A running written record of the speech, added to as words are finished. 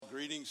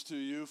Greetings to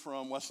you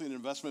from Wesleyan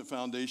Investment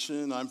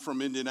Foundation. I'm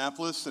from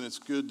Indianapolis, and it's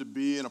good to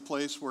be in a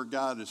place where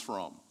God is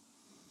from.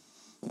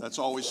 That's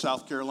always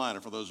South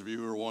Carolina, for those of you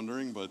who are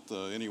wondering, but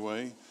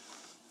anyway,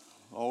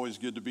 always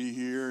good to be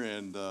here,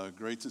 and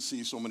great to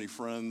see so many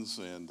friends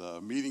and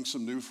meeting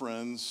some new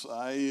friends.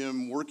 I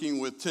am working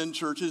with 10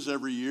 churches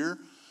every year.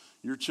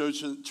 Your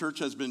church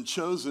has been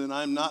chosen.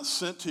 I'm not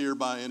sent here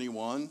by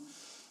anyone.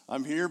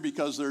 I'm here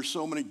because there's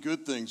so many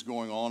good things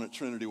going on at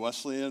Trinity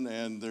Wesleyan,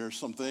 and there's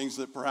some things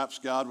that perhaps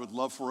God would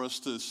love for us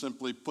to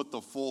simply put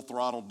the full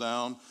throttle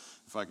down,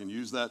 if I can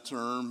use that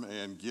term,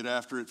 and get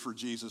after it for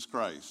Jesus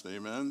Christ.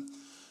 Amen?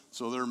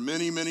 So there are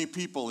many, many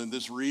people in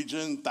this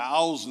region,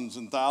 thousands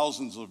and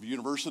thousands of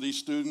university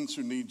students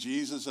who need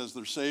Jesus as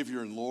their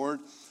Savior and Lord.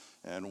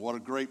 And what a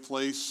great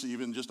place,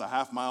 even just a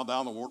half mile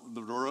down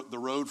the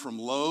road from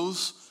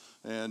Lowe's.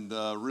 And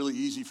really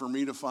easy for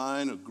me to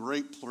find, a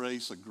great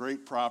place, a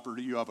great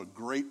property. You have a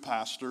great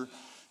pastor.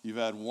 You've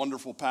had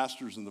wonderful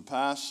pastors in the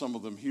past, some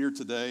of them here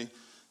today.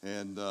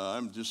 And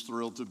I'm just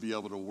thrilled to be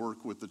able to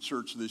work with the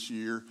church this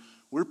year.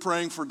 We're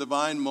praying for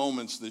divine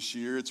moments this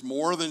year. It's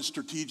more than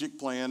strategic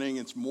planning.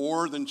 It's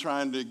more than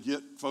trying to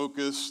get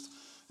focused.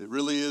 It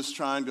really is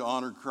trying to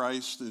honor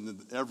Christ in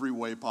every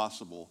way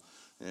possible.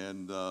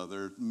 And there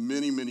are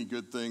many, many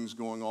good things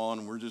going on,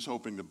 and we're just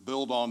hoping to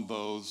build on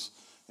those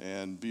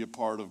and be a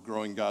part of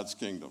growing God's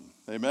kingdom.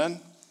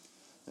 Amen?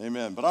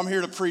 Amen. But I'm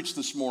here to preach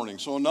this morning,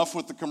 so enough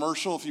with the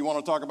commercial. If you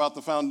want to talk about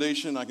the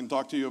foundation, I can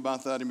talk to you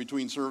about that in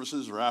between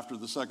services or after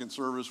the second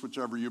service,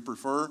 whichever you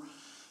prefer.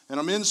 And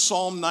I'm in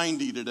Psalm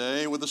 90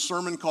 today with a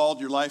sermon called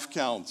Your Life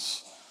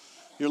Counts.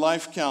 Your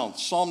Life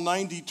Counts. Psalm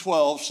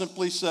 90:12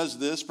 simply says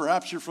this.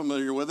 Perhaps you're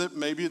familiar with it.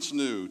 Maybe it's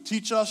new.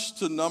 Teach us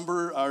to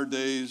number our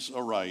days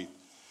aright,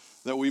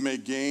 that we may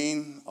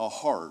gain a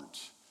heart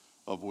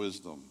of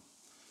wisdom.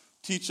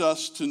 Teach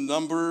us to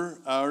number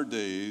our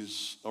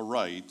days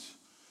aright,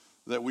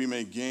 that we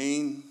may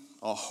gain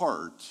a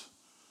heart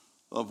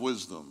of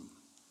wisdom.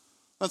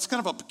 That's kind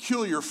of a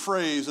peculiar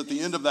phrase at the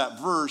end of that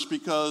verse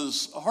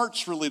because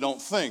hearts really don't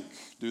think,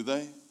 do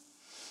they?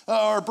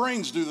 Our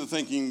brains do the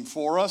thinking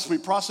for us. We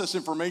process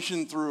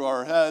information through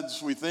our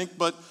heads, we think,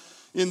 but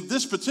in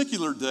this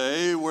particular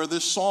day where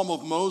this Psalm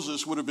of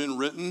Moses would have been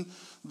written,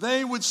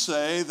 they would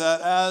say that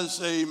as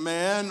a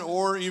man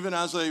or even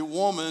as a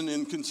woman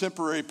in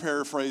contemporary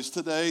paraphrase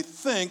today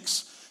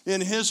thinks in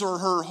his or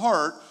her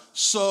heart,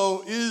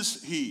 so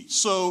is he,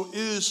 so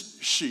is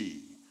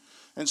she.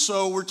 And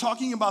so we're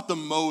talking about the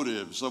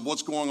motives of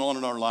what's going on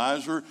in our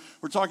lives.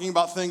 We're talking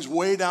about things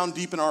way down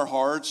deep in our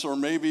hearts, or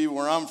maybe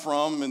where I'm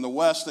from, in the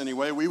West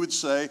anyway, we would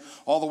say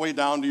all the way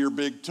down to your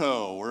big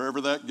toe.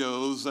 Wherever that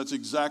goes, that's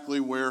exactly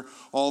where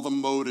all the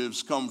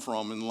motives come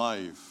from in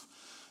life.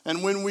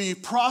 And when we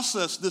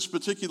process this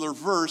particular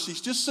verse,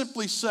 he's just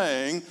simply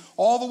saying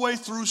all the way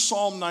through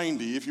Psalm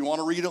 90, if you want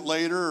to read it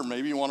later, or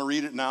maybe you want to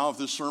read it now if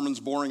this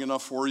sermon's boring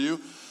enough for you,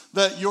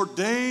 that your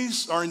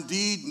days are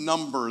indeed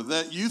numbered,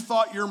 that you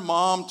thought your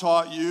mom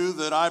taught you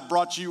that I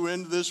brought you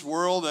into this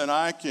world and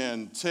I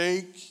can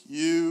take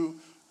you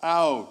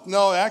out.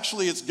 No,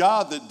 actually it's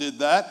God that did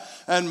that,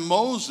 and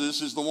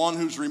Moses is the one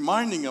who's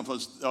reminding of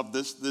us of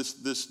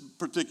this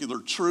particular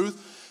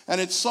truth. And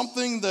it's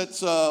something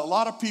that a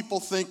lot of people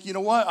think, you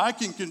know what, I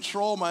can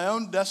control my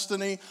own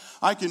destiny.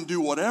 I can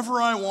do whatever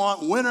I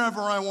want,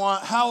 whenever I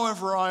want,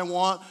 however I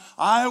want.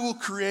 I will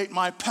create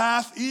my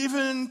path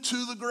even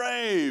to the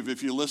grave,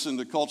 if you listen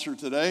to culture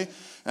today.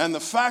 And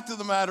the fact of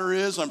the matter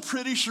is, I'm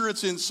pretty sure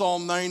it's in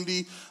Psalm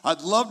 90.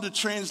 I'd love to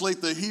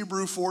translate the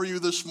Hebrew for you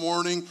this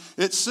morning.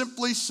 It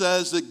simply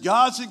says that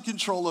God's in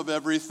control of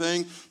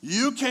everything.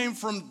 You came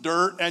from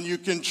dirt and you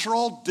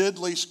control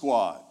diddly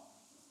squat.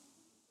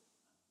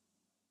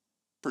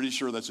 Pretty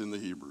sure that's in the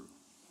Hebrew.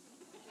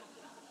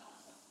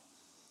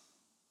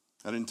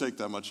 I didn't take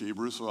that much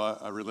Hebrew, so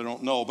I really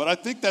don't know. But I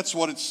think that's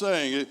what it's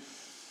saying.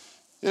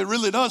 It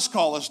really does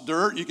call us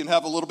dirt. You can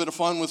have a little bit of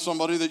fun with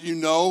somebody that you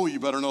know. You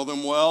better know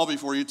them well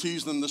before you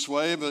tease them this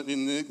way. But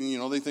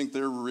they think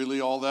they're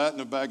really all that in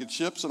a bag of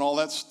chips and all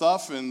that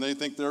stuff, and they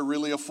think they're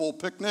really a full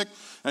picnic.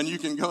 And you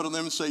can go to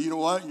them and say, you know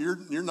what,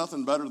 you're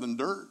nothing better than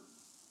dirt.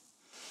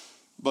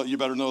 But you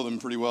better know them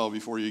pretty well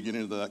before you get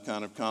into that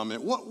kind of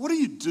comment. What do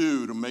you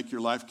do to make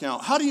your life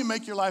count? How do you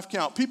make your life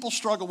count? People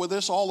struggle with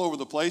this all over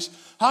the place.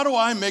 How do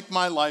I make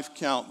my life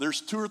count? There's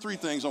 2 or 3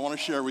 things I want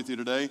to share with you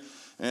today.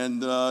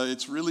 And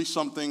it's really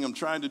something, I'm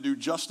trying to do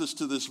justice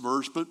to this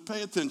verse, but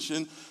pay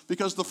attention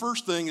because the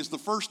first thing is the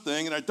first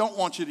thing. And I don't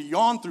want you to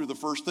yawn through the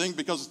first thing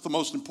because it's the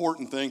most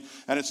important thing.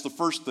 And it's the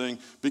first thing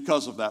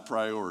because of that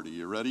priority.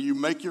 You ready? You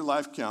make your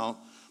life count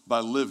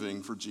by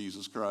living for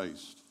Jesus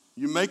Christ.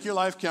 You make your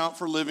life count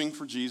for living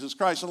for Jesus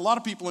Christ. And a lot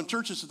of people in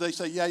churches today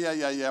say,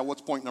 yeah, what's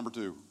point number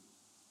 2?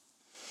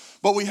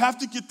 But we have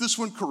to get this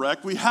one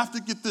correct. We have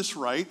to get this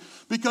right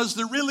because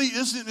there really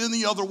isn't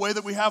any other way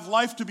that we have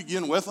life to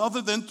begin with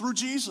other than through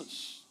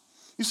Jesus.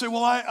 You say,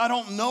 well, I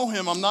don't know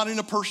him. I'm not in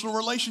a personal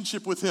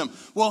relationship with him.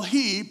 Well,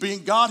 he,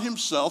 being God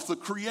himself, the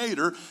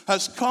creator,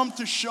 has come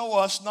to show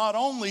us not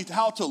only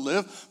how to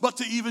live, but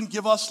to even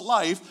give us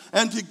life,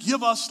 and to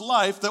give us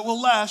life that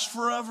will last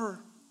forever.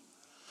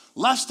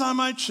 Last time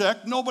I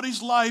checked,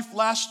 nobody's life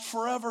lasts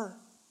forever.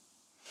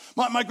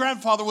 My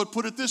grandfather would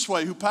put it this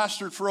way, who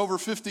pastored for over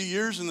 50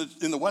 years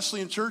in the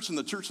Wesleyan Church, in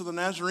the Church of the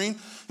Nazarene.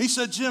 He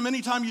said, Jim,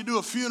 anytime you do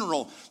a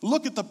funeral,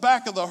 look at the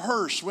back of the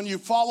hearse when you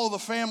follow the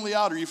family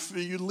out or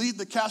you lead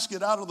the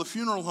casket out of the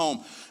funeral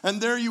home.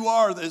 And there you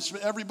are, as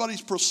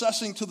everybody's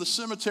processing to the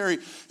cemetery.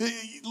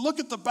 Look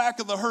at the back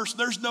of the hearse.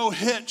 There's no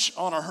hitch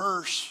on a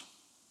hearse.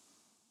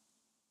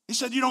 He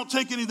said, you don't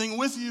take anything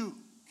with you.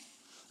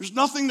 There's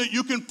nothing that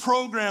you can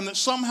program that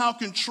somehow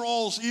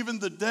controls even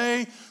the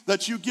day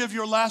that you give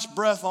your last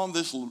breath on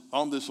this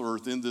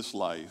earth, in this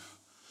life.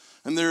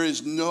 And there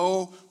is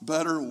no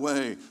better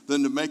way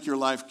than to make your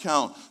life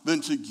count,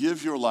 than to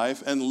give your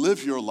life and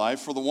live your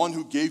life for the one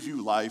who gave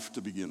you life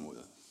to begin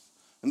with.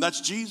 And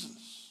that's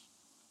Jesus.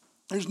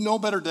 There's no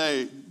better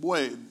day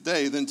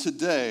than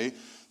today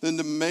than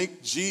to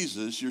make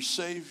Jesus your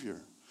Savior,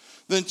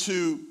 than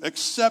to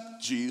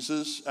accept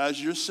Jesus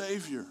as your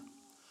Savior.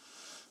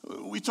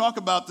 We talk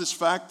about this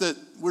fact that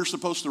we're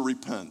supposed to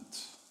repent.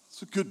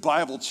 It's a good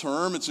Bible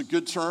term. It's a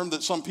good term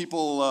that some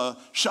people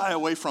shy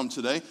away from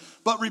today.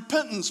 But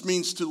repentance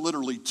means to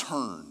literally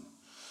turn.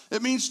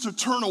 It means to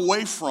turn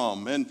away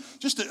from. And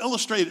just to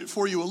illustrate it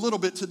for you a little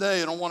bit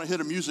today, I don't want to hit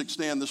a music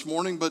stand this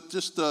morning, but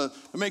just to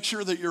make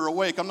sure that you're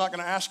awake, I'm not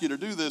going to ask you to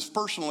do this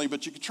personally,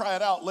 but you can try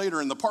it out later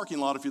in the parking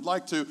lot if you'd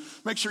like to.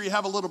 Make sure you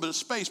have a little bit of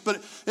space.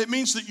 But it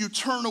means that you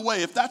turn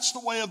away. If that's the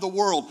way of the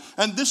world,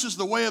 and this is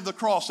the way of the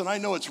cross, and I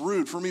know it's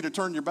rude for me to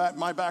turn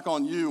my back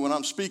on you when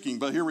I'm speaking,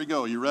 but here we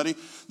go. You ready?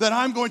 That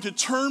I'm going to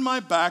turn my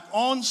back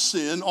on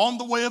sin, on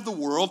the way of the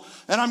world,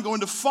 and I'm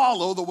going to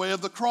follow the way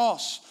of the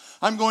cross.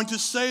 I'm going to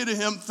say to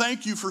him,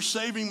 thank you for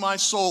saving my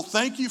soul.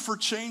 Thank you for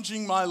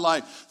changing my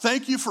life.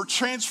 Thank you for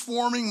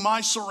transforming my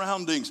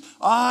surroundings.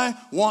 I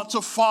want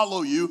to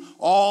follow you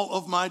all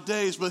of my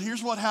days. But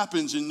here's what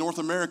happens in North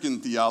American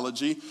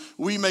theology.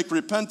 We make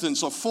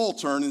repentance a full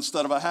turn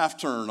instead of a half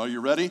turn. Are you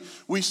ready?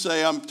 We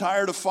say, I'm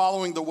tired of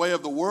following the way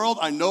of the world.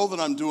 I know that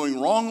I'm doing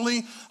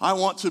wrongly. I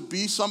want to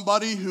be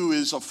somebody who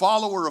is a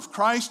follower of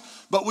Christ.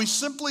 But we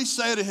simply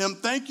say to him,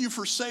 thank you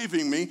for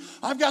saving me.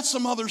 I've got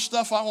some other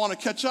stuff I want to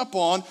catch up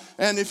on.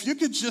 And if you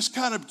could just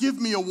kind of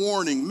give me a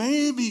warning,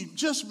 maybe,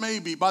 just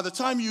maybe, by the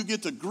time you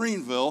get to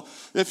Greenville,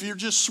 if you're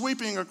just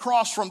sweeping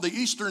across from the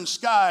eastern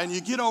sky and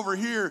you get over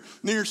here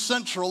near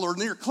Central or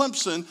near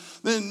Clemson,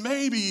 then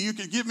maybe you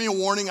could give me a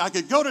warning. I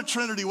could go to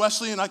Trinity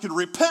Wesleyan, I could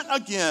repent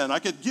again. I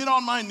could get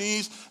on my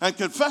knees and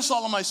confess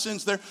all of my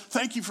sins there.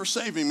 Thank you for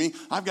saving me.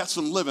 I've got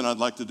some living I'd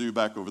like to do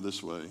back over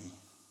this way.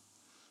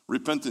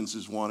 Repentance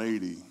is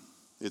 180.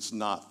 It's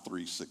not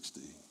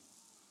 360.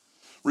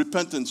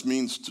 Repentance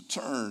means to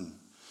turn.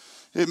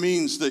 It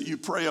means that you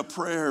pray a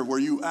prayer where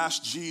you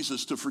ask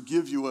Jesus to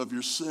forgive you of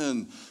your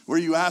sin, where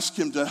you ask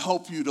him to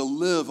help you to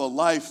live a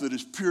life that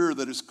is pure,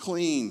 that is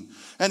clean.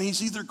 And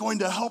he's either going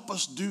to help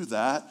us do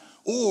that,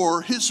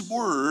 or his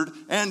word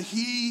and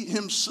he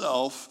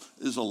himself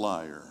is a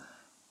liar.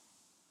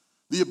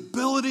 The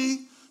ability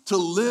to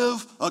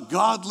live a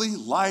godly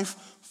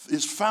life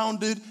is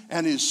founded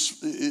and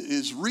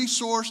is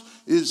resource,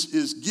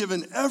 is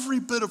given every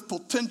bit of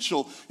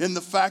potential in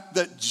the fact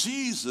that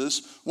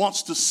Jesus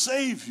wants to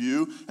save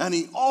you and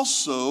he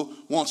also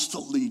wants to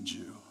lead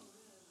you.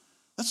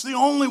 That's the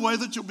only way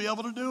that you'll be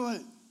able to do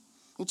it.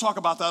 We'll talk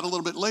about that a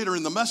little bit later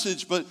in the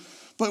message, but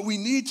we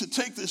need to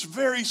take this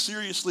very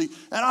seriously,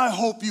 and I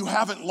hope you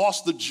haven't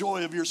lost the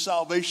joy of your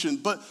salvation,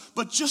 but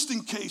just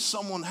in case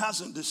someone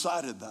hasn't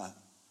decided that.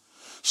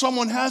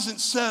 Someone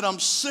hasn't said, I'm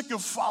sick of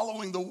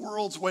following the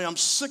world's way. I'm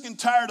sick and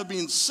tired of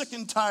being sick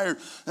and tired.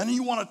 And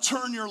you want to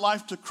turn your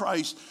life to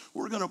Christ.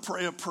 We're going to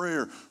pray a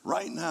prayer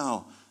right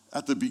now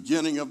at the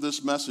beginning of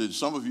this message.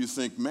 Some of you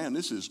think, man,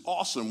 this is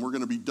awesome. We're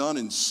going to be done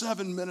in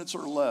 7 minutes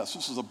or less.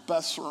 This is the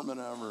best sermon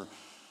ever.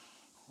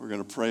 We're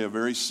going to pray a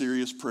very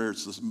serious prayer.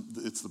 It's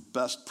the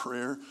best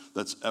prayer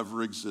that's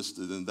ever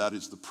existed, and that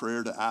is the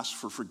prayer to ask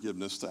for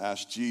forgiveness, to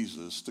ask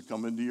Jesus to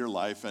come into your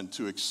life and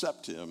to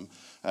accept him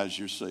as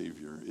your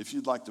Savior. If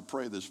you'd like to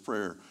pray this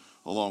prayer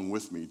along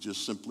with me,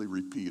 just simply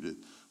repeat it.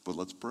 But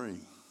let's pray.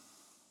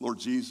 Lord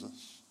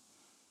Jesus,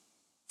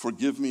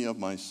 forgive me of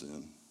my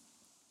sin.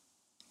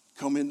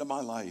 Come into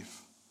my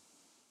life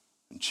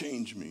and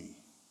change me.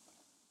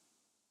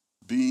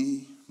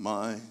 Be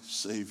my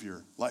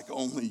Savior like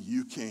only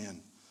you can.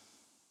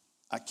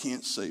 I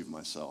can't save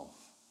myself.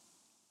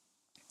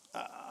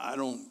 I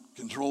don't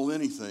control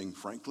anything,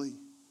 frankly.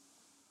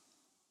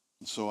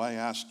 And so I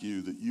ask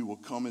you that you will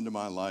come into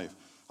my life.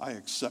 I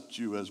accept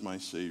you as my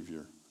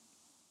Savior.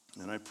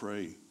 And I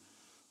pray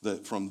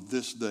that from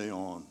this day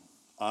on,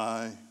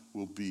 I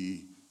will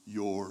be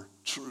your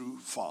true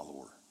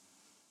follower.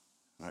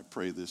 And I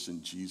pray this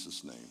in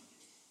Jesus' name.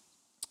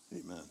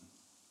 Amen.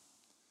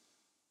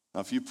 Now,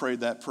 if you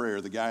prayed that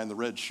prayer, the guy in the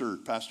red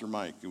shirt, Pastor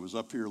Mike, who was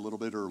up here a little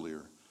bit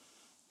earlier,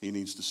 he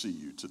needs to see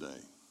you today.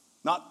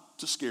 Not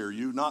to scare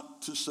you,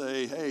 not to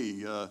say, hey,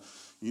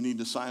 you need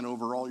to sign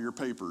over all your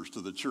papers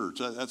to the church.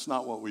 That's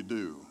not what we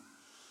do.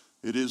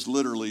 It is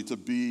literally to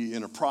be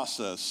in a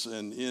process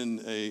and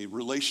in a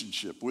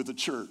relationship with the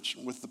church,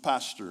 with the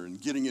pastor,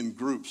 and getting in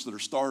groups that are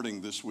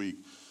starting this week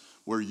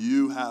where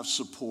you have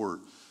support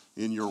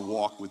in your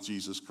walk with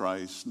Jesus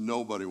Christ.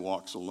 Nobody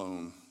walks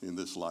alone in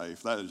this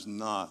life. That is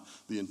not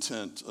the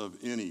intent of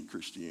any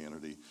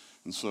Christianity.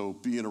 And so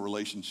be in a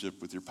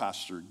relationship with your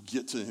pastor.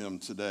 Get to him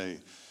today.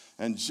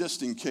 And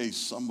just in case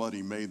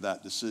somebody made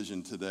that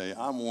decision today,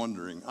 I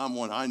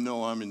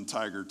know I'm in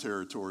tiger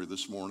territory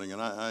this morning,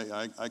 and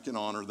I can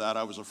honor that.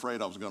 I was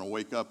afraid I was going to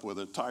wake up with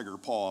a tiger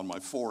paw on my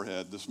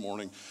forehead this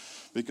morning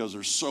because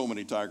there's so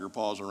many tiger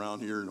paws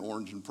around here in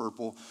orange and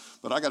purple.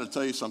 But I got to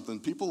tell you something.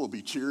 People will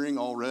be cheering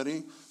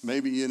already,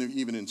 maybe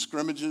even in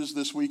scrimmages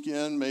this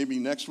weekend, maybe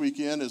next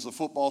weekend as the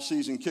football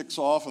season kicks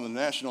off and the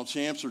national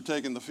champs are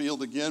taking the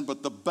field again.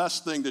 But the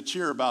best thing to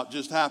cheer about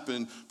just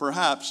happened,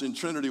 perhaps, in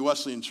Trinity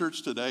Wesleyan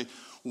Church today.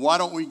 Why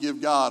don't we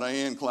give God a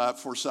hand clap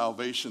for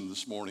salvation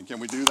this morning? Can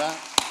we do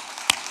that?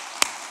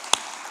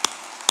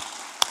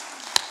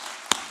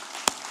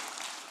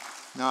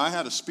 Now, I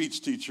had a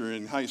speech teacher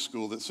in high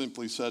school that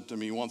simply said to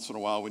me once in a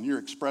while, when you're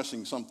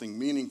expressing something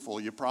meaningful,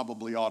 you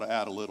probably ought to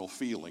add a little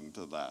feeling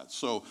to that.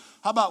 So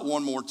how about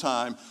one more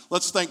time?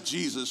 Let's thank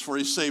Jesus for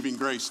his saving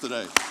grace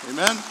today.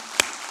 Amen?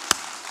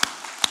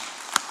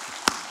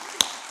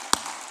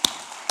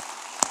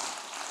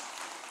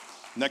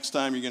 Next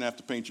time, you're going to have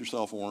to paint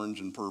yourself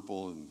orange and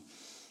purple and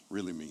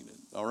really mean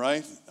it. All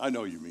right? I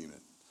know you mean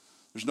it.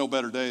 There's no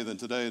better day than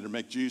today to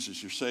make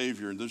Jesus your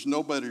Savior. And there's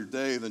no better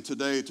day than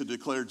today to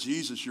declare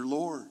Jesus your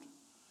Lord.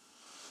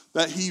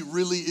 That he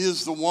really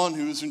is the one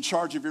who is in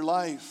charge of your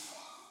life.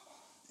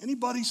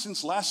 Anybody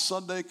since last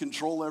Sunday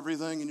control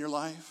everything in your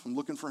life? I'm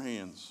looking for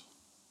hands.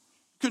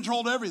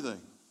 Controlled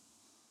everything.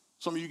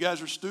 Some of you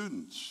guys are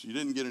students. You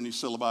didn't get any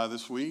syllabi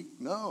this week.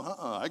 No,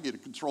 I get to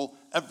control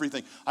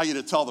everything. I get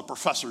to tell the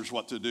professors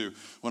what to do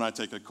when I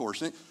take a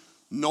course.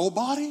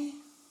 Nobody?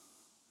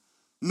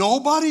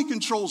 Nobody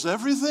controls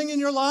everything in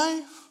your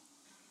life?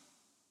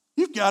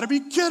 You've got to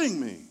be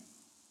kidding me.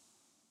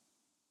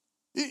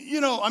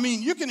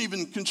 You can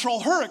even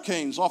control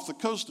hurricanes off the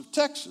coast of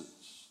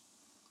Texas.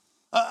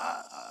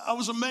 I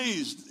was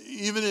amazed,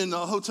 even in the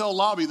hotel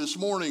lobby this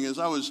morning as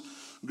I was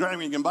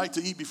grabbing a bite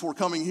to eat before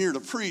coming here to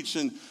preach,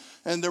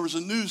 and there was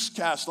a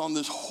newscast on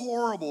this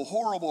horrible,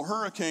 horrible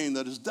hurricane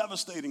that is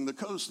devastating the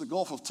coast, the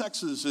Gulf of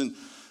Texas, and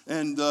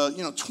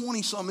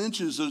 20-some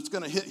inches that it's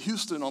going to hit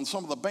Houston on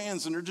some of the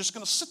bands, and they're just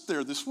going to sit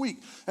there this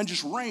week and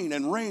just rain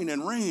and rain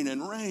and rain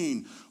and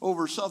rain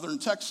over southern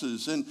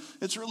Texas. And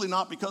it's really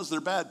not because they're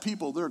bad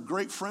people. They're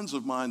great friends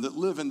of mine that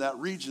live in that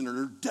region and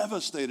are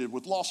devastated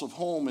with loss of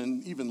home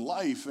and even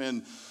life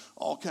and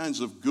all kinds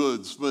of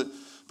goods. But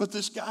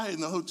this guy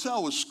in the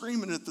hotel was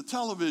screaming at the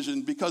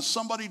television because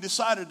somebody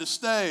decided to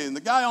stay. And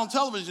the guy on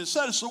television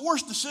said, it's the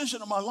worst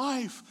decision of my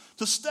life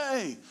to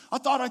stay. I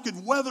thought I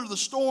could weather the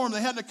storm.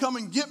 They had to come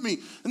and get me.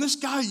 And this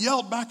guy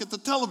yelled back at the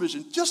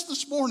television just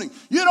this morning,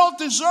 you don't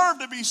deserve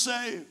to be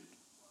saved.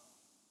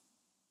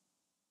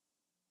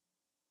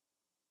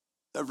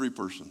 Every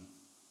person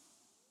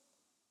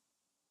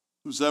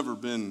who's ever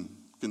been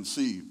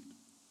conceived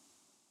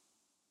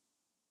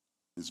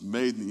is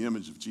made in the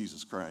image of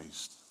Jesus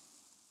Christ.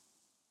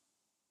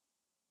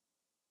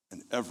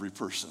 And every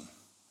person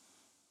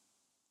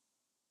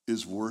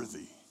is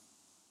worthy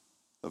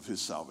of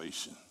his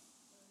salvation.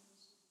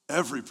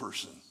 Every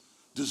person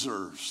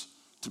deserves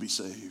to be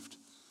saved.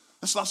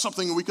 That's not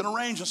something we can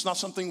arrange. That's not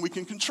something we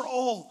can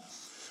control.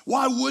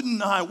 Why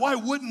wouldn't I? Why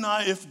wouldn't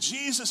I? If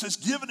Jesus has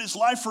given his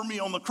life for me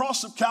on the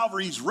cross of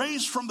Calvary, he's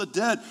raised from the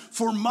dead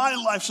for my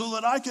life so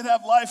that I could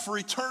have life for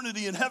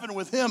eternity in heaven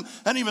with him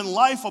and even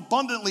life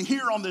abundantly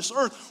here on this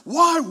earth.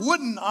 Why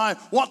wouldn't I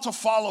want to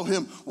follow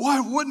him?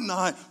 Why wouldn't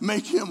I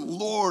make him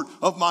Lord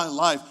of my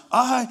life?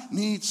 I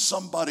need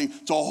somebody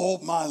to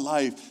hold my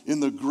life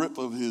in the grip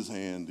of his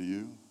hand. Do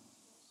you?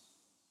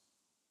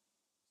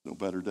 No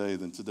better day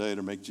than today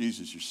to make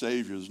Jesus your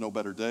Savior. There's no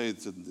better day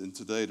than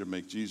today to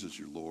make Jesus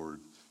your Lord.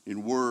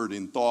 In word,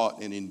 in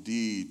thought, and in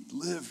deed.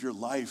 Live your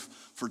life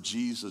for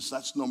Jesus.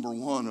 That's number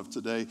one of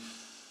today.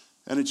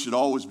 And it should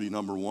always be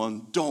number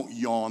one. Don't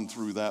yawn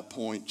through that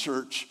point,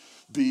 church.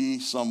 Be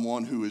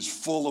someone who is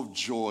full of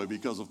joy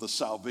because of the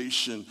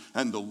salvation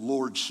and the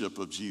lordship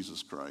of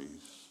Jesus Christ.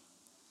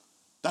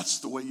 That's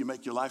the way you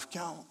make your life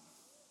count.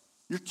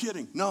 You're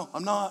kidding. No,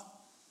 I'm not.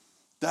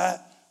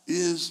 That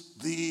is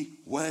the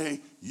way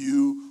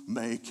you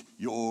make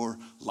your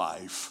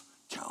life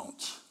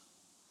count.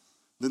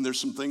 Then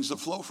there's some things that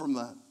flow from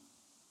that.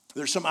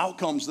 There's some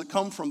outcomes that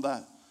come from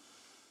that.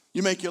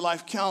 You make your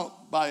life count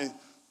by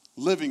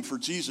living for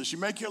Jesus. You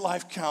make your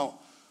life count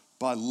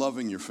by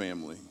loving your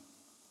family.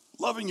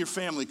 Loving your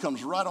family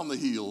comes right on the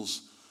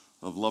heels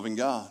of loving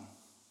God,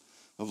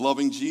 of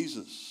loving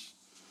Jesus.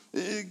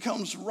 It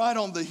comes right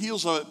on the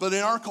heels of it. But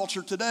in our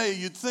culture today,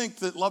 you'd think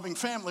that loving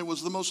family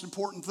was the most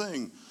important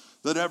thing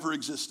that ever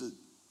existed.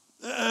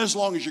 As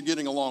long as you're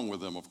getting along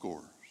with them, of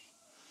course.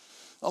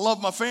 I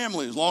love my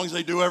family as long as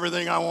they do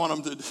everything I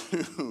want them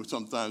to do,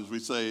 sometimes we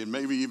say, and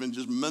maybe even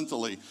just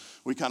mentally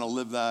we kind of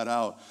live that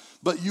out.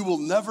 But you will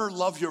never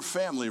love your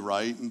family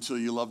right until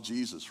you love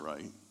Jesus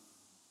right.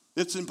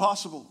 It's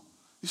impossible.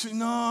 You say,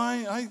 no,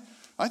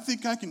 I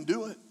think I can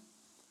do it.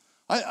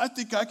 I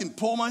think I can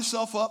pull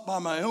myself up by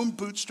my own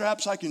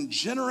bootstraps. I can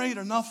generate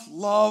enough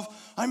love.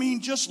 I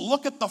mean, just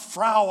look at the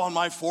frown on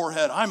my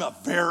forehead. I'm a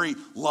very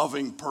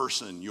loving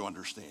person, you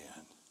understand.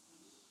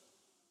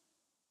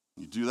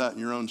 You do that in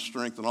your own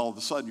strength, and all of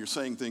a sudden you're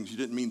saying things you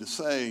didn't mean to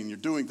say, and you're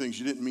doing things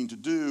you didn't mean to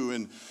do,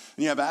 and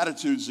you have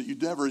attitudes that you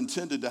never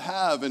intended to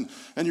have, and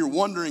you're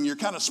wondering, you're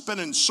kind of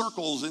spinning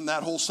circles in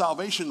that whole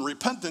salvation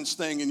repentance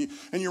thing,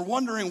 and you're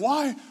wondering,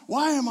 why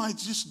am I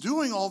just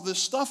doing all this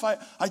stuff? I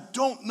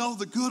don't know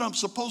the good I'm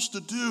supposed to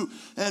do,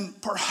 and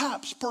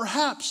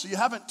perhaps you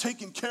haven't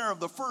taken care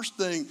of the first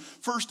thing,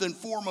 first and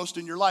foremost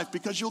in your life,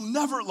 because you'll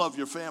never love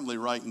your family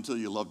right until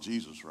you love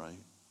Jesus right.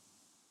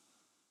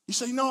 You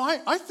say, no,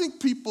 I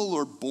think people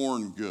are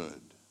born good.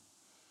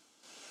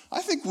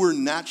 I think we're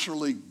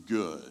naturally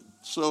good.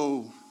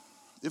 So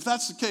if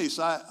that's the case,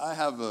 I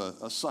have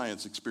a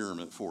science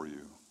experiment for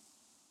you,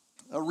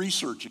 a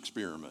research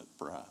experiment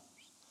perhaps.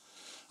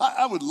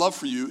 I would love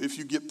for you, if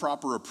you get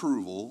proper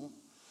approval,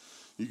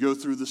 you go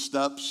through the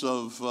steps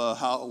of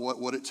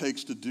what it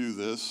takes to do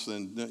this,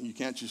 and you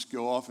can't just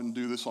go off and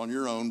do this on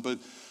your own, but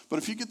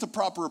if you get the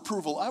proper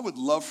approval, I would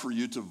love for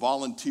you to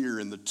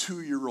volunteer in the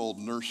 2-year-old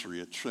nursery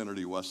at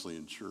Trinity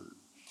Wesleyan Church.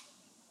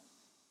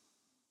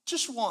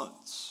 Just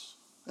once,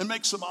 and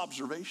make some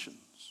observations.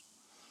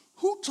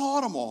 Who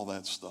taught them all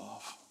that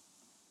stuff?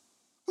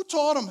 Who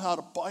taught them how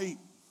to bite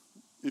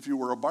if you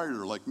were a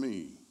biter like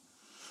me?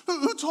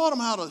 Who taught them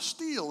how to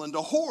steal and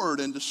to hoard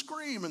and to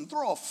scream and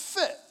throw a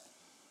fit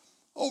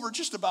over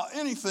just about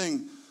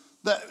anything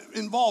that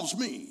involves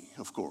me,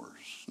 of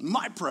course,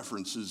 my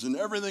preferences and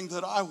everything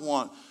that I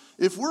want?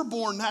 If we're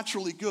born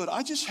naturally good,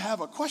 I just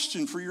have a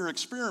question for your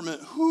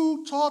experiment.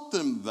 Who taught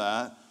them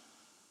that?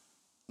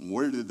 And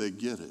where did they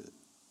get it?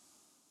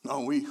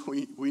 No, we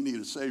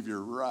need a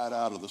Savior right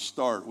out of the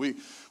start. We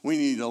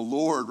need a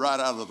Lord right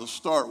out of the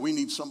start. We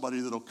need somebody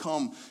that'll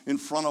come in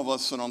front of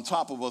us and on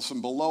top of us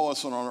and below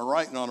us and on our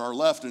right and on our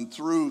left and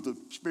through the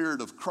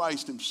Spirit of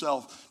Christ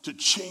himself to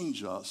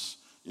change us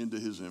into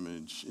his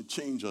image, and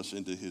change us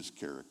into his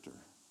character.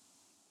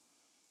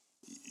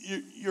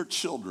 Your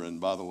children,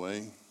 by the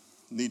way,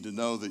 need to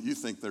know that you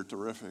think they're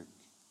terrific.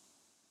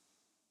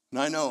 And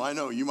I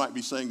know, you might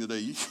be saying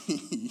today,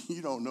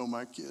 you don't know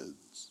my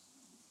kids.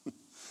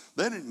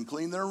 They didn't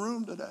clean their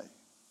room today.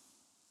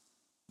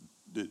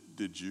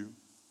 Did you?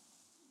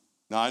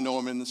 Now, I know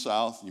I'm in the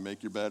South. You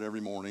make your bed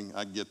every morning.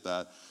 I get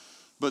that.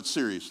 But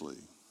seriously,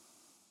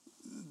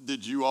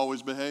 did you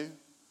always behave?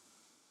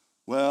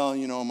 Well,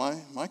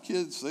 my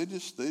kids, they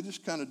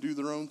just kind of do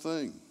their own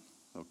thing,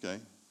 okay?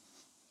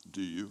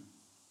 Do you?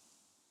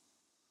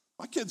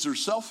 My kids are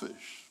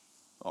selfish,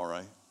 all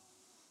right?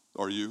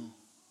 Are you?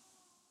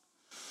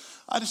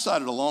 I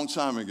decided a long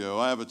time ago,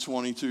 I have a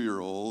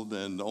 22-year-old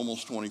and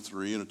almost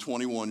 23 and a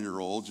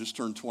 21-year-old, just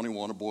turned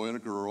 21, a boy and a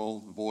girl.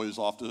 The boy is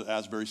off to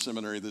Asbury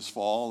Seminary this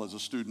fall as a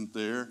student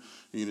there.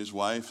 He and his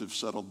wife have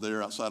settled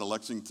there outside of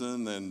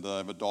Lexington, and I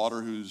have a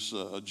daughter who's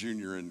a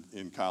junior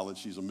in college.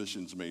 She's a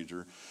missions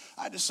major.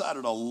 I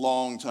decided a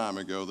long time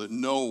ago that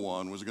no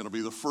one was going to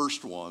be the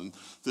first one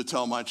to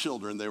tell my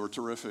children they were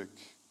terrific.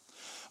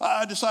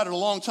 I decided a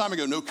long time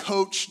ago, no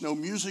coach, no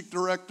music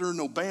director,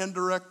 no band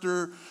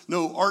director,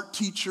 no art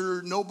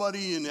teacher,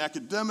 nobody in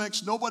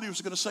academics, nobody was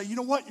going to say, you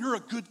know what, you're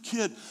a good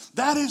kid.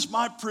 That is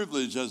my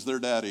privilege as their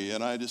daddy,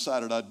 and I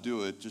decided I'd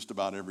do it just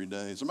about every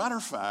day. As a matter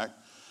of fact,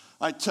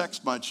 I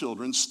text my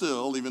children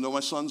still, even though my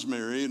son's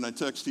married, and I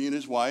text he and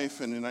his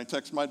wife, and then I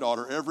text my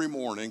daughter every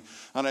morning,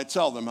 and I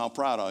tell them how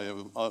proud I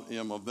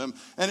am of them.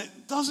 And it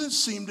doesn't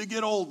seem to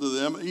get old to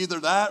them, either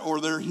that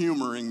or they're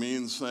humoring me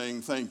and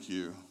saying thank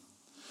you.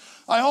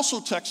 I also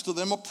text to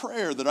them a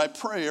prayer that I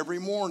pray every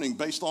morning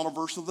based on a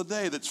verse of the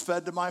day that's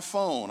fed to my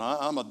phone.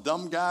 I'm a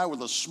dumb guy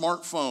with a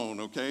smartphone,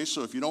 okay?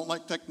 So if you don't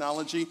like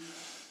technology,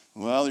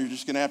 well, you're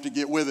just going to have to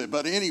get with it.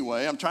 But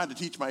anyway, I'm trying to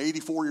teach my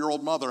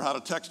 84-year-old mother how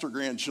to text her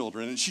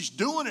grandchildren, and she's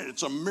doing it.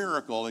 It's a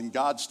miracle, and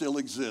God still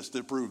exists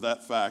to prove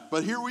that fact.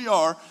 But here we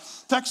are,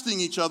 texting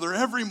each other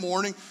every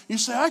morning. You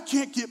say, I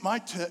can't get my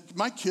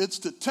kids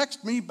to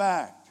text me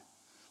back.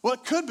 Well,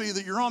 it could be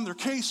that you're on their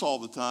case all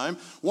the time,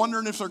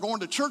 wondering if they're going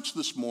to church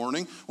this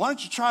morning. Why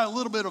don't you try a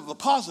little bit of the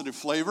positive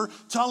flavor,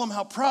 tell them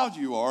how proud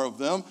you are of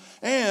them,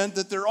 and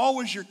that they're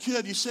always your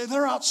kid. You say,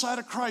 they're outside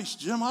of Christ,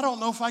 Jim. I don't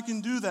know if I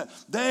can do that.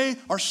 They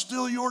are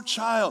still your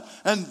child,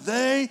 and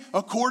they,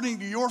 according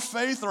to your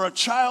faith, are a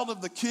child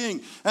of the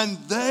King, and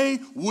they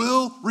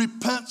will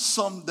repent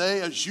someday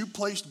as you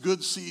placed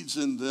good seeds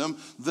in them.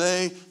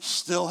 They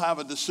still have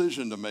a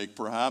decision to make,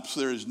 perhaps.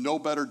 There is no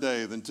better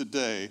day than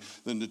today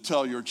than to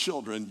tell your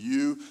children,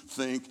 you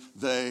think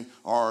they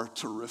are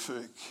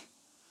terrific.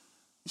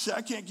 You say,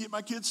 I can't get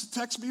my kids to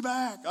text me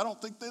back. I don't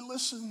think they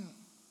listen.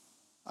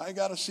 I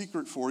got a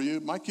secret for you.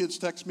 My kids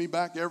text me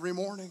back every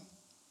morning.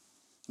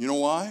 You know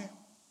why?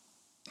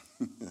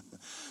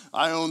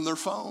 I own their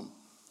phone.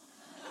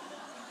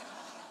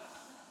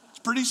 It's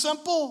pretty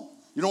simple.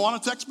 You don't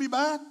want to text me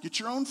back? Get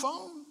your own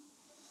phone.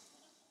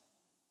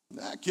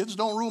 Nah, kids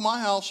don't rule my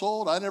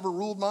household. I never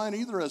ruled mine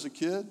either as a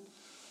kid.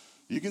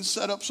 You can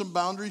set up some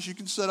boundaries. You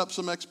can set up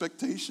some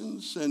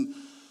expectations. And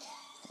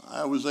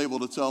I was able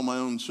to tell my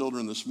own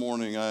children this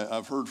morning,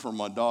 I've heard from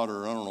my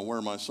daughter. I don't know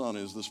where my son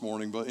is this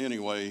morning, but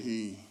anyway,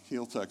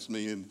 he'll text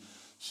me, and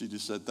she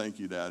just said, "Thank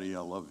you, Daddy.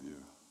 I love you."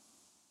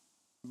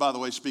 By the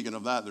way, speaking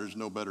of that, there's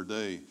no better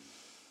day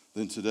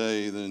than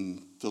today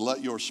than to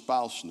let your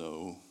spouse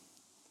know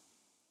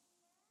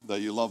that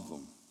you love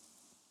them.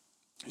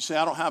 You say,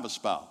 "I don't have a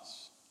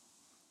spouse."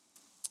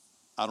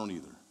 I don't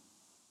either.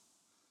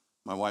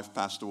 My wife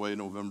passed away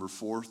November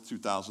 4th,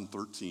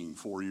 2013,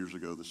 4 years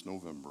ago this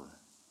November.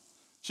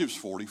 She was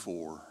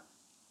 44.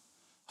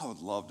 I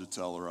would love to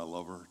tell her I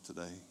love her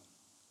today.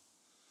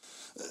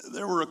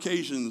 There were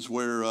occasions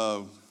where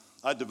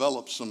I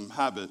developed some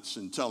habits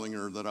in telling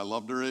her that I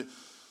loved her.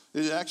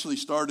 It actually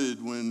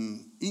started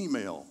when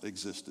email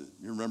existed.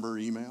 You remember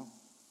email?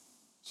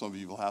 Some of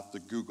you will have to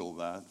Google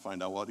that,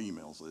 find out what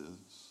emails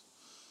is.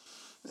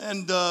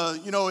 And,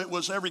 it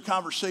was every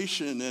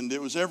conversation and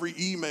it was every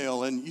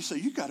email. And you say,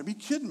 "You got to be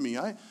kidding me.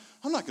 I'm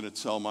not going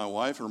to tell my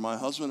wife or my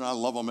husband I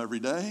love them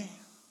every day."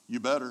 You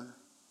better.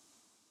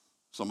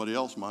 Somebody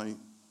else might.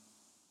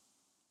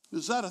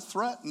 Is that a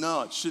threat?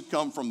 No, it should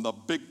come from the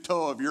big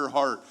toe of your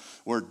heart,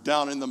 where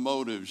down in the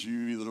motives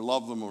you either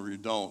love them or you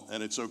don't,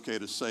 and it's okay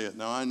to say it.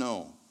 Now I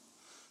know,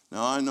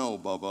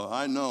 Bubba,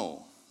 I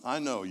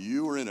know.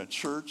 You were in a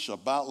church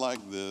about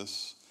like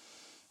this,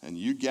 and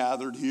you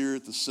gathered here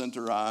at the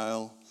center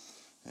aisle,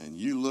 and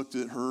you looked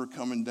at her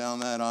coming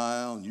down that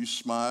aisle, and you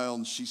smiled,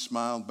 and she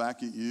smiled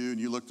back at you, and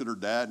you looked at her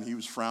dad, and he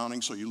was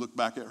frowning, so you looked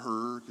back at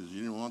her because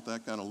you didn't want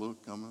that kind of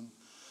look coming.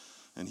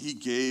 And he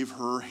gave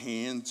her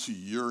hand to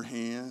your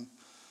hand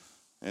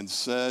and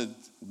said,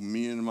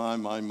 "Me and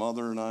my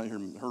mother and I,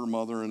 her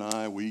mother and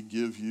I, we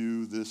give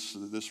you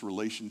this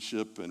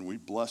relationship and we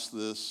bless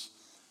this."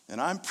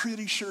 And I'm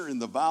pretty sure in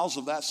the vows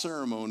of that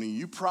ceremony,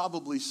 you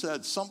probably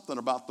said something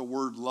about the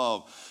word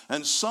love.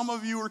 And some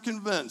of you are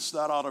convinced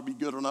that ought to be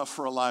good enough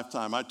for a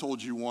lifetime. I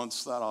told you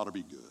once that ought to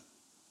be good.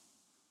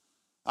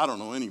 I don't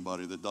know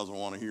anybody that doesn't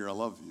want to hear "I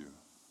love you"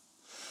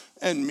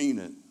 and mean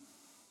it.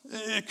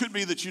 It could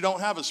be that you don't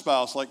have a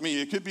spouse like me.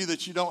 It could be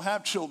that you don't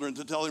have children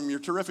to tell them you're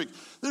terrific.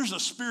 There's a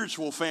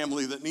spiritual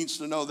family that needs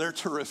to know they're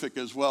terrific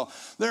as well.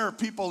 There are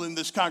people in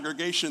this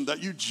congregation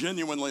that you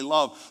genuinely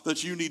love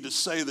that you need to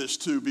say this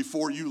to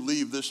before you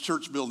leave this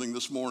church building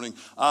this morning.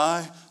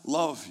 I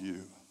love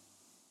you.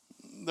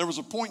 There was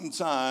a point in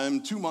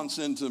time, 2 months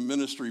into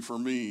ministry for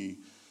me,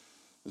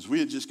 as we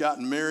had just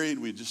gotten married,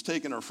 we had just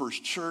taken our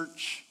first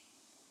church,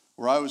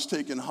 where I was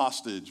taken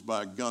hostage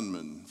by a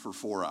gunman for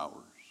 4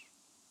 hours.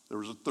 There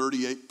was a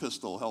 .38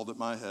 pistol held at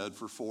my head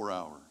for 4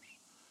 hours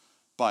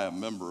by a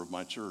member of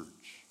my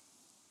church.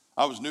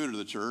 I was new to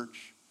the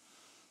church,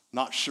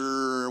 not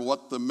sure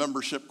what the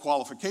membership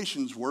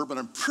qualifications were, but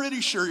I'm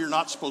pretty sure you're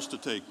not supposed to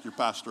take your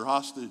pastor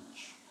hostage.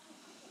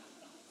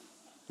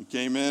 He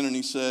came in and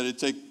he said,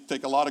 "It'd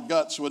take a lot of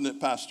guts, wouldn't it,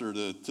 Pastor,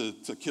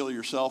 to kill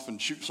yourself and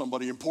shoot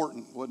somebody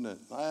important, wouldn't it?"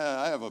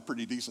 I have a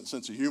pretty decent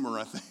sense of humor,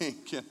 I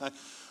think. And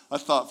I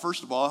thought,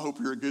 first of all, I hope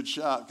you're a good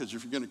shot, because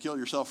if you're going to kill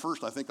yourself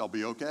first, I think I'll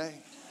be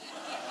okay.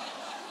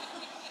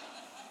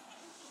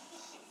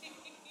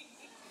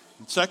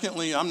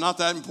 Secondly, I'm not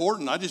that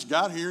important. I just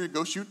got here to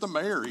go shoot the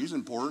mayor. He's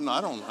important.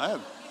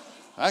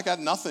 I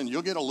got nothing.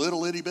 You'll get a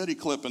little itty bitty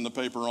clip in the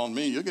paper on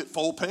me. You'll get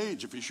full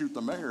page if you shoot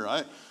the mayor.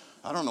 I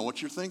don't know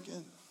what you're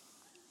thinking.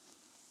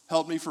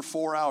 Held me for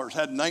 4 hours.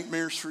 Had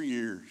nightmares for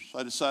years.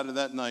 I decided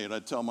that night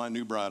I'd tell my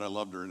new bride I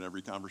loved her in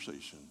every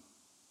conversation.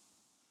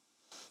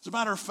 As a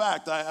matter of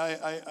fact,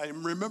 I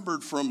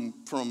remembered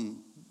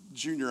from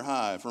junior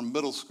high, from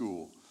middle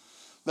school,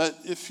 that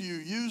if you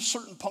use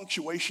certain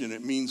punctuation,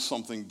 it means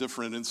something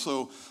different. And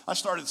so I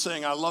started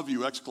saying, "I love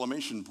you,"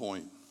 exclamation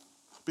point.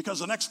 Because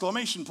an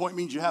exclamation point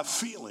means you have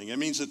feeling. It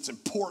means it's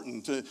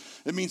important.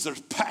 It means there's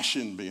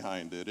passion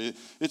behind it.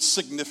 It's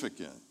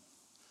significant.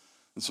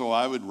 And so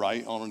I would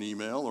write on an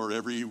email, or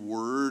every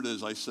word,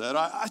 as I said.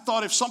 I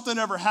thought if something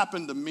ever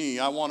happened to me,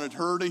 I wanted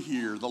her to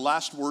hear the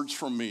last words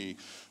from me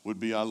would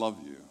be, "I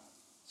love you."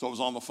 So it was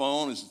on the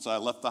phone. It's I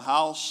left the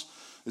house.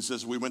 It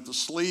says we went to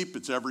sleep.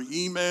 It's every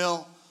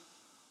email.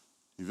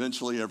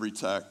 Eventually, every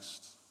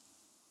text.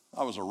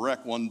 I was a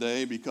wreck one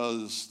day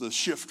because the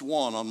shift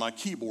 1 on my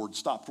keyboard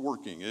stopped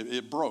working.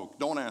 It broke.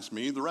 Don't ask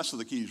me. The rest of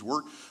the keys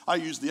work. I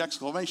used the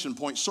exclamation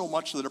point so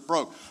much that it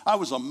broke. I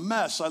was a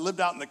mess. I lived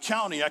out in the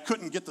county. I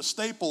couldn't get the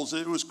staples.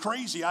 It was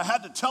crazy. I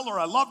had to tell her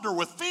I loved her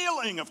with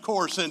feeling, of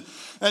course. And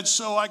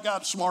so I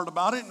got smart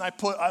about it, and I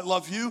put "I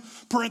love you,"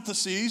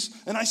 parentheses,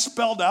 and I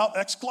spelled out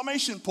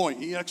exclamation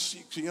point.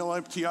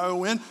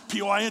 EXCLAMATION,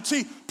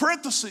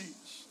 parentheses.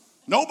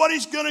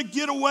 Nobody's going to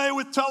get away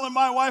with telling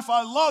my wife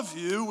 "I love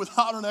you"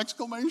 without an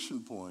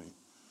exclamation point.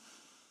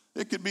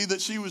 It could be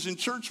that she was in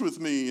church with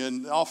me,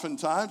 and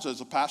oftentimes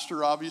as a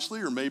pastor, obviously,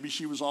 or maybe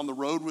she was on the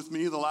road with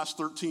me the last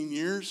 13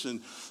 years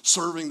and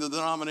serving the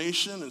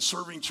denomination and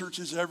serving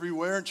churches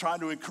everywhere and trying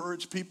to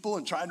encourage people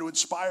and trying to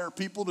inspire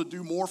people to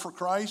do more for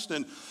Christ,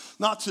 and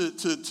not to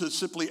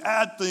simply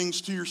add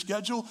things to your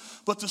schedule,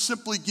 but to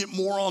simply get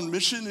more on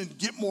mission and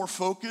get more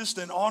focused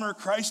and honor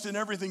Christ in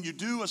everything you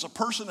do as a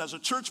person, as a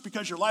church,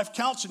 because your life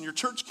counts and your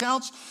church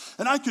counts.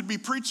 And I could be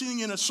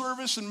preaching in a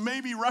service and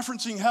maybe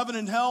referencing heaven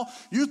and hell.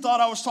 You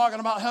thought I was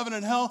talking about heaven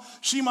and hell.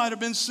 She might have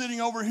been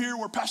sitting over here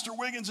where Pastor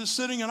Wiggins is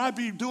sitting, and I'd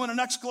be doing an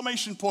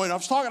exclamation point. I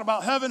was talking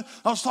about heaven,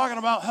 I was talking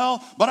about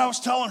hell, but I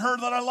was telling her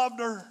that I loved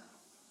her.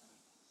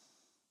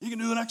 You can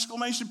do an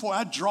exclamation point.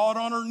 I'd draw it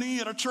on her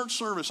knee at a church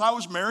service. I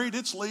was married.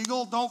 It's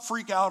legal. Don't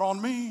freak out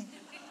on me.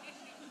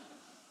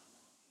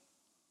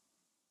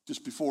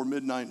 Just before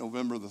midnight,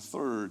 November the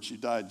 3rd, she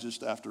died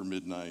just after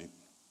midnight.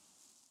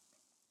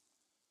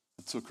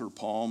 I took her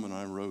palm and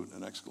I wrote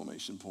an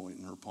exclamation point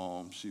in her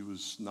palm. She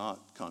was not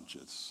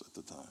conscious at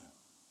the time.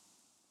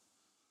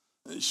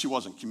 She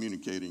wasn't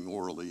communicating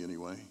orally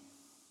anyway.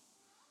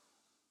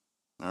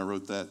 And I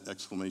wrote that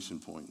exclamation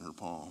point in her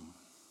palm.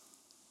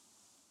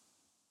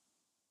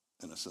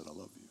 And I said, I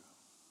love you.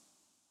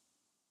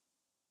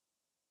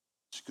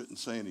 She couldn't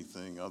say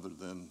anything other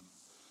than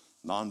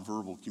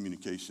nonverbal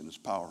communication is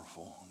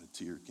powerful. And a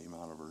tear came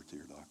out of her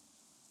tear duct.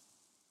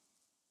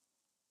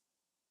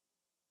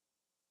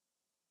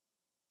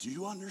 Do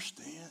you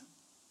understand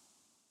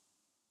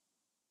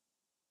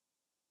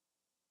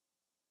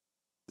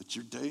that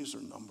your days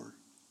are numbered?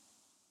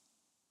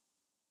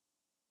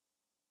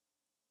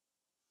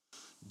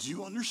 Do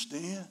you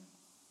understand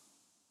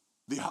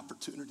the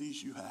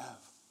opportunities you have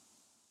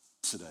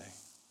today?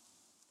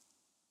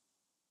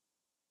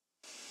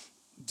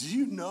 Do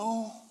you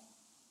know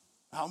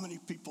how many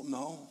people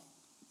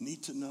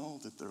need to know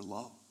that they're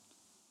loved?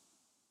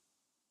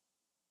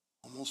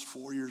 Almost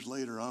 4 years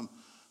later,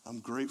 I'm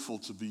grateful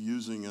to be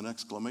using an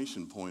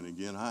exclamation point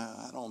again.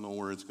 I don't know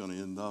where it's going to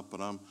end up,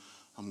 but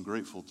I'm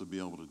grateful to be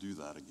able to do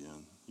that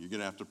again. You're going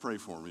to have to pray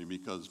for me,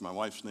 because my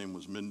wife's name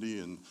was Mindy,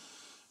 and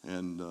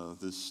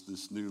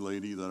this new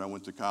lady that I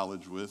went to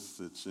college with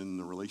that's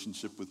in a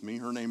relationship with me,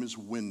 her name is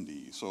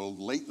Wendy. So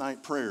late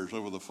night prayers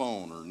over the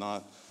phone are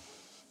not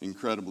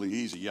incredibly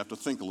easy. You have to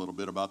think a little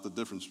bit about the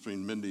difference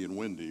between Mindy and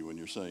Wendy when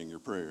you're saying your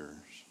prayers.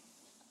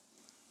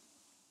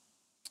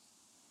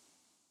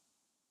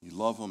 You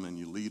love them and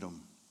you lead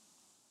them.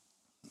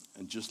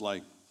 And just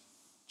like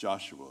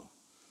Joshua,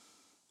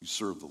 you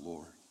serve the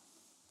Lord.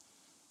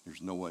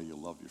 There's no way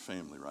you'll love your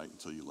family right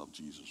until you love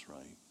Jesus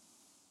right.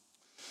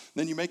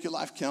 Then you make your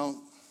life count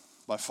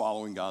by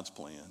following God's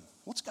plan.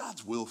 What's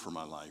God's will for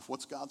my life?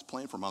 What's God's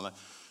plan for my life?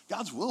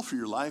 God's will for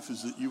your life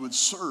is that you would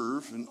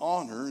serve and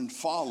honor and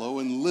follow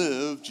and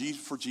live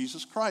for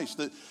Jesus Christ,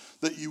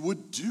 that you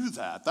would do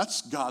that.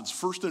 That's God's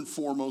first and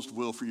foremost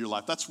will for your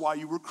life. That's why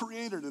you were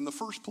created in the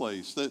first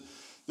place, that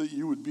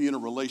you would be in a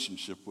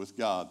relationship with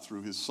God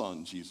through his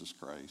Son, Jesus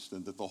Christ,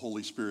 and that the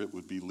Holy Spirit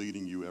would be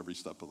leading you every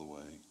step of the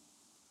way.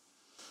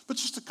 But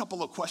just a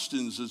couple of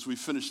questions as we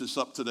finish this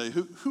up today.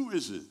 Who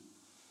is it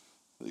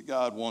that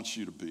God wants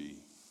you to be?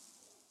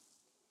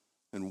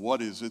 And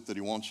what is it that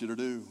he wants you to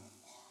do?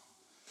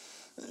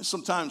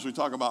 Sometimes we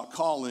talk about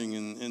calling,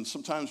 and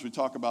sometimes we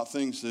talk about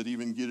things that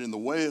even get in the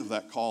way of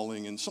that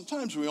calling, and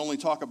sometimes we only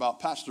talk about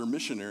pastor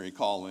missionary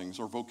callings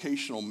or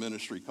vocational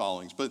ministry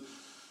callings.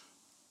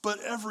 But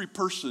every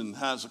person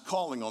has a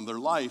calling on their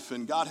life,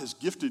 and God has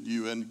gifted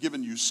you and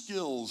given you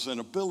skills and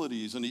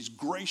abilities, and he's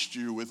graced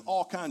you with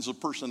all kinds of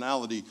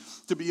personality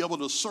to be able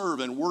to serve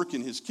and work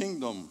in his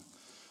kingdom.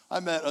 I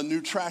met a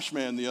new trash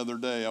man the other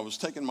day. I was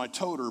taking my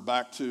toter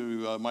back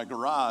to my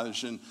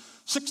garage, and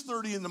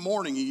 6:30 in the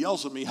morning, he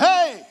yells at me,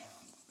 "Hey,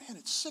 man,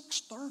 it's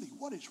 6:30.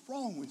 What is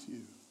wrong with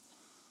you?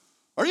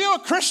 Are you a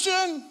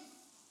Christian?"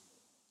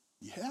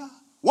 "Yeah."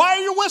 "Why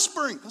are you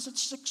whispering?" "Because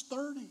it's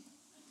 6:30.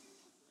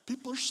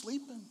 People are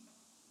sleeping."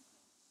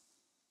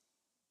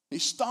 He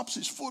stomps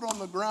his foot on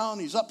the ground.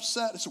 He's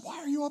upset. I said, "Why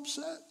are you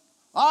upset?"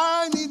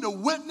 "I need to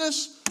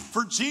witness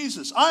for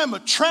Jesus. I am a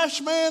trash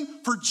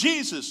man for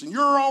Jesus, and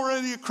you're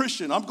already a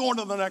Christian. I'm going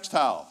to the next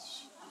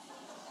house."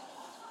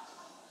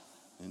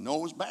 And know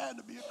it was bad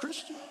to be a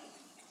Christian.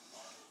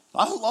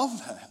 I love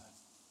that.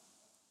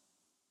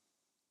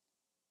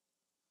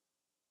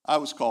 I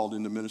was called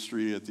into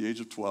ministry at the age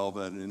of 12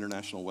 at an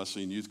International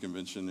Wesleyan Youth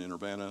Convention in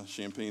Urbana,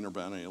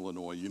 Champaign-Urbana,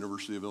 Illinois,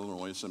 University of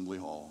Illinois Assembly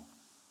Hall.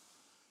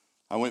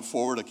 I went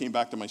forward. I came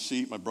back to my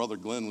seat. My brother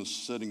Glenn was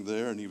sitting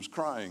there, and he was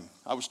crying.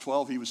 I was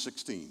 12. He was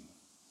 16.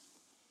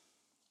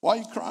 "Why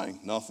are you crying?"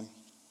 "Nothing."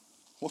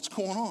 "What's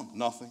going on?"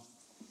 "Nothing."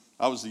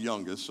 I was the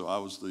youngest, so I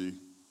was the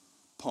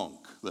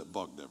punk that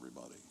bugged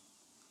everybody.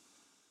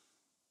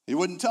 He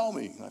wouldn't tell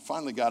me. I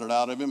finally got it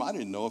out of him. I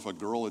didn't know if a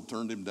girl had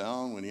turned him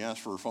down when he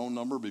asked for her phone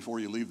number before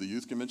you leave the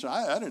youth convention.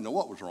 I didn't know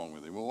what was wrong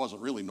with him. It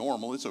wasn't really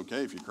normal. It's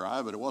okay if you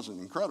cry, but it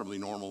wasn't incredibly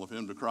normal of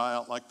him to cry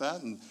out like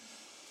that. And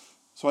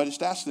so I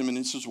just asked him, and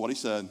this is what he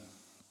said.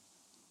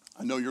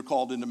 I know you're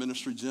called into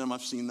ministry, Jim.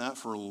 I've seen that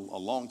for a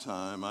long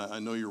time. I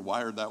know you're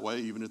wired that way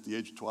even at the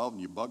age of 12,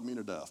 and you bug me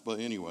to death. But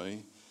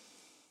anyway,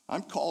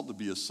 I'm called to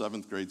be a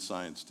 7th grade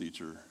science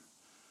teacher,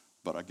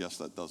 but I guess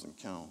that doesn't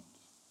count.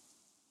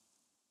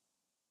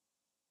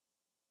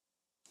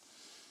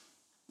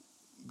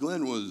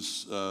 Glenn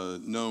was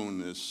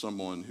known as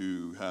someone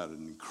who had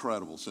an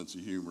incredible sense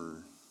of humor.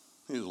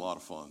 He was a lot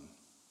of fun.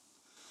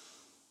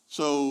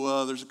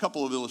 So there's a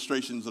couple of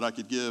illustrations that I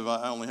could give.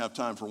 I only have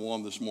time for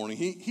one this morning.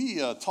 He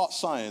taught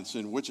science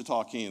in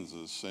Wichita,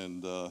 Kansas,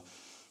 and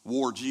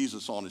wore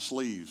Jesus on his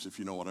sleeves, if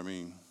you know what I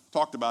mean.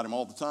 Talked about him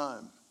all the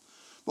time.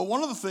 But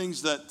one of the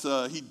things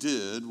that he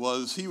did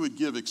was he would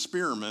give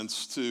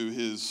experiments to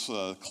his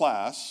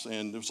class,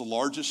 and it was the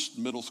largest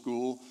middle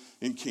school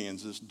in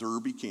Kansas,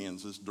 Derby,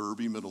 Kansas,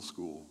 Derby Middle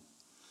School.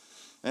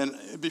 And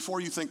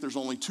before you think there's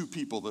only 2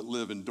 people that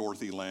live in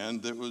Dorothy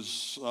land, it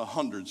was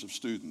hundreds of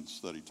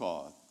students that he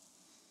taught.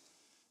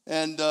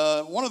 And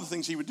one of the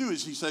things he would do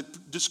is he said,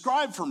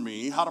 describe for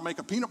me how to make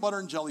a peanut butter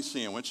and jelly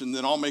sandwich, and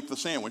then I'll make the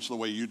sandwich the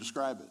way you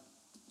describe it.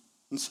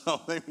 And so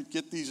they would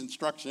get these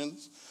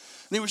instructions,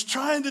 and he was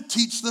trying to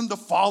teach them to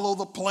follow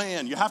the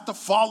plan. You have to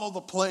follow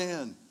the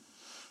plan.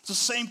 It's the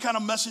same kind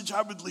of message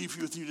I would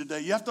leave with you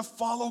today. You have to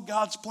follow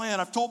God's plan.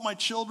 I've told my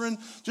children,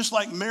 just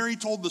like Mary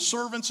told the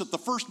servants at the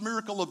first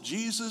miracle of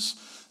Jesus,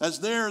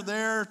 as they're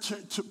there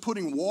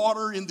putting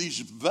water in these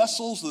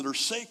vessels that are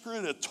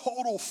sacred, a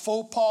total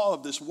faux pas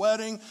of this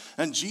wedding,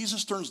 and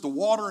Jesus turns the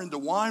water into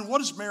wine. What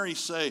does Mary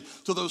say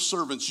to those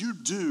servants? You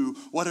do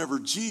whatever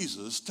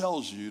Jesus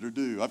tells you to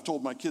do. I've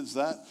told my kids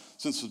that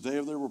since the day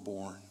they were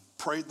born.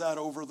 Prayed that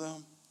over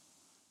them.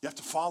 You have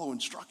to follow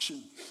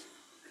instructions.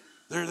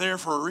 They're there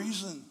for a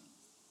reason.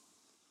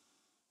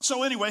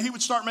 So anyway, he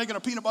would start making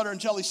a peanut butter and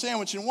jelly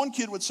sandwich, and one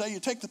kid would say,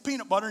 you take the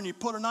peanut butter and you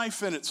put a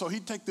knife in it. So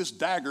he'd take this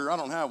dagger. I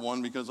don't have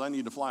one because I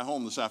need to fly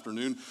home this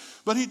afternoon.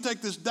 But he'd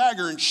take this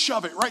dagger and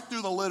shove it right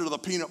through the lid of the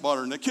peanut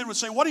butter. And the kid would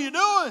say, what are you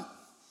doing?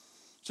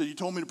 So you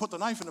told me to put the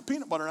knife in the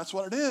peanut butter, and that's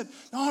what I did.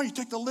 No, you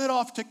take the lid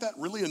off, take that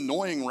really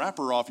annoying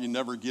wrapper off you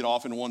never get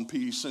off in one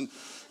piece, and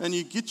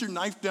you get your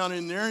knife down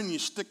in there, and you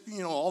stick,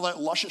 all that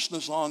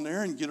lusciousness on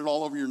there, and get it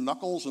all over your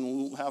knuckles,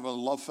 and have a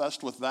love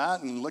fest with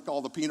that, and lick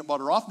all the peanut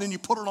butter off, and then you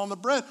put it on the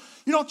bread.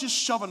 You don't just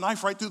shove a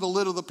knife right through the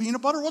lid of the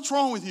peanut butter. What's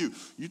wrong with you?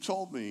 You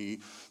told me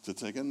to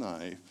take a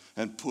knife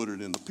and put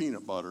it in the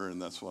peanut butter,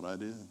 and that's what I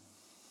did.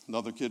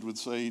 Another kid would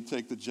say, you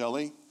take the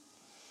jelly,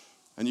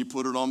 and you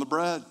put it on the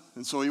bread,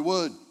 and so he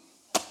would.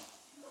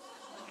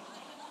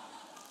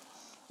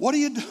 What are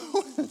you doing?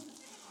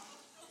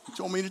 You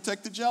told me to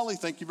take the jelly.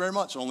 Thank you very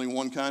much. Only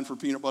one kind for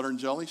peanut butter and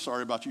jelly.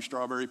 Sorry about you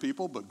strawberry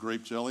people, but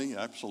grape jelly,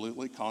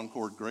 absolutely.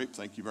 Concord grape,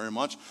 thank you very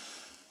much.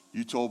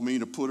 You told me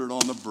to put it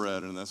on the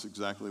bread, and that's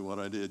exactly what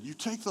I did. You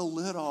take the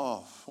lid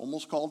off.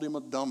 Almost called him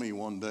a dummy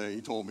one day.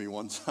 He told me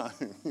one time.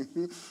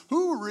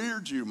 Who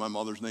reared you? My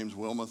mother's name's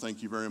Wilma.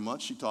 Thank you very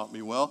much. She taught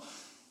me well.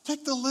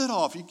 Take the lid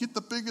off. You get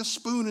the biggest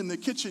spoon in the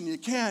kitchen you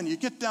can. You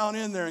get down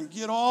in there and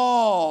get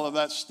all of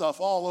that stuff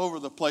all over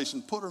the place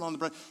and put it on the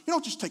bread. You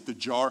don't just take the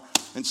jar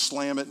and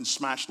slam it and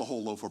smash the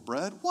whole loaf of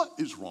bread. What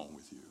is wrong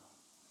with you?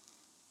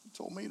 You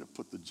told me to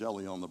put the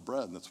jelly on the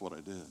bread, and that's what I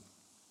did.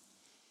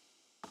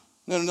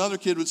 Then another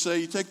kid would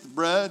say, you take the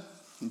bread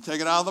and take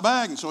it out of the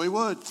bag, and so he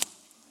would.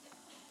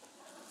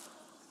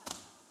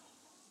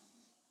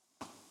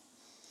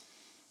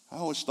 I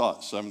always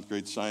thought 7th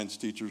grade science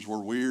teachers were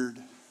weird.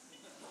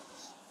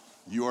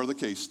 You are the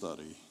case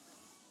study.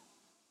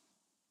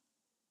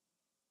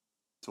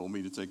 Told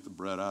me to take the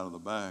bread out of the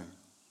bag.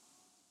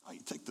 Oh, you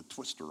take the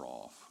twister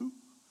off. Who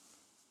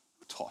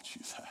taught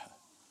you that?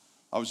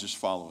 I was just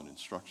following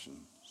instructions.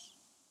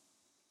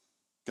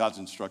 God's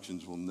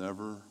instructions will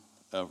never,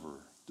 ever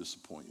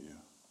disappoint you.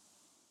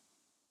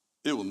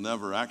 It will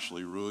never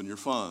actually ruin your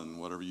fun,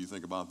 whatever you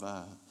think about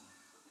that.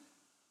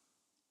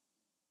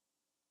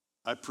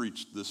 I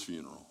preached this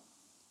funeral.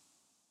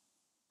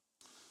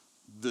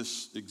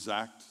 This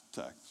exact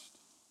text,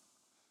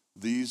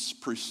 these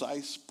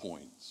precise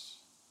points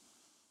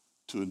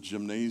to a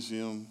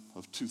gymnasium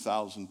of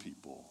 2,000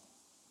 people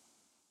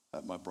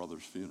at my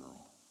brother's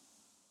funeral.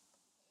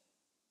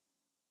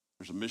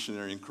 There's a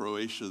missionary in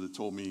Croatia that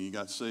told me he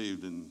got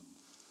saved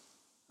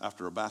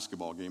after a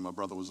basketball game. My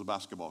brother was a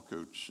basketball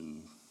coach,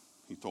 and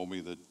he told me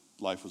that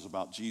life was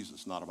about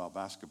Jesus, not about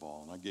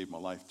basketball, and I gave my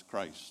life to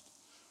Christ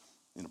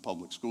in a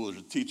public school.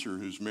 There's a teacher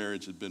whose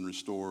marriage had been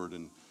restored,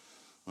 and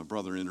my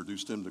brother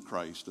introduced him to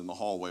Christ in the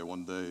hallway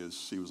one day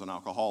as he was an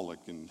alcoholic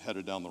and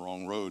headed down the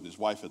wrong road. And his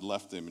wife had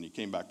left him, and he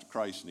came back to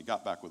Christ, and he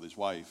got back with his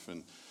wife.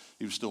 And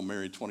he was still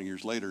married 20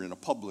 years later in a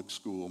public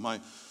school. My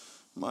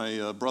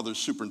brother's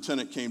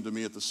superintendent came to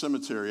me at the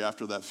cemetery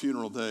after that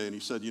funeral day, and he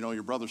said,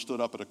 your brother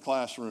stood up at a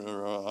classroom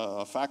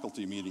or a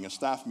faculty meeting, a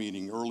staff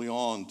meeting early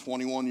on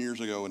 21 years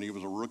ago, and he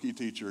was a rookie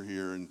teacher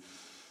here.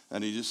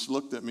 And he just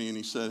looked at me and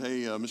he said,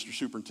 hey, Mr.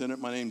 Superintendent,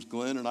 my name's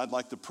Glenn, and I'd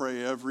like to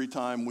pray every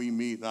time we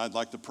meet, and I'd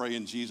like to pray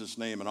in Jesus'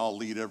 name, and I'll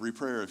lead every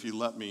prayer if you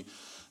let me.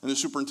 And the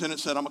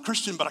superintendent said, I'm a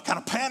Christian, but I kind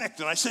of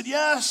panicked. And I said,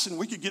 yes, and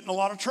we could get in a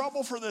lot of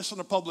trouble for this in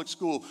a public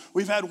school.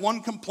 We've had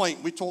one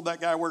complaint. We told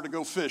that guy where to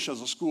go fish as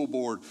a school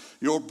board.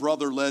 Your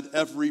brother led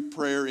every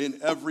prayer in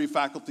every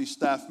faculty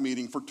staff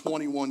meeting for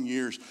 21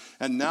 years,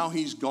 and now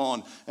he's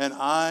gone. And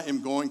I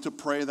am going to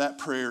pray that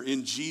prayer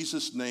in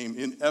Jesus' name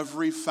in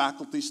every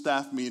faculty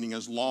staff meeting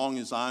as long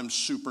as I'm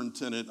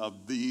superintendent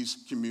of these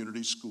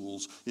community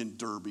schools in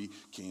Derby,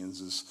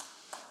 Kansas.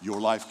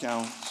 Your life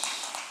counts.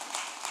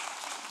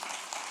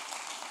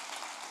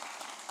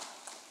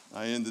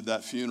 I ended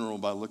that funeral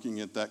by looking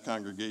at that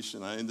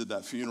congregation. I ended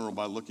that funeral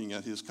by looking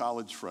at his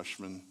college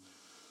freshman,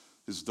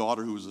 his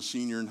daughter who was a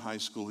senior in high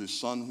school, his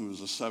son who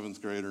was a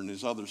 7th grader, and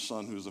his other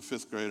son who was a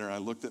 5th grader. I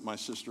looked at my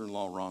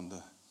sister-in-law,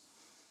 Rhonda,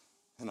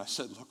 and I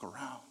said, look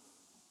around.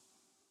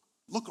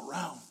 Look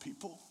around,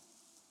 people.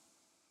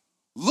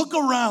 Look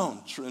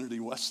around, Trinity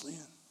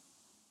Wesleyan.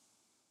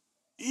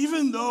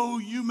 Even though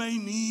you may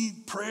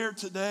need prayer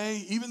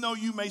today, even though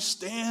you may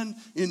stand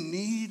in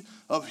need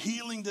of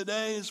healing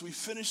today as we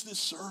finish this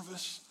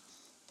service,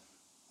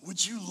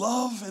 would you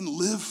love and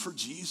live for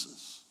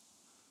Jesus?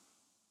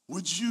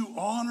 Would you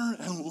honor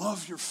and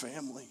love your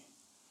family?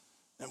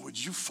 And would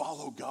you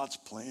follow God's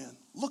plan?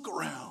 Look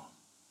around.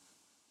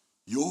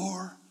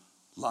 Your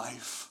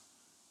life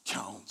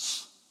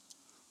counts.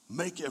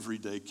 Make every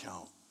day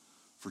count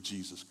for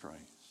Jesus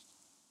Christ.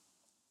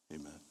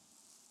 Amen.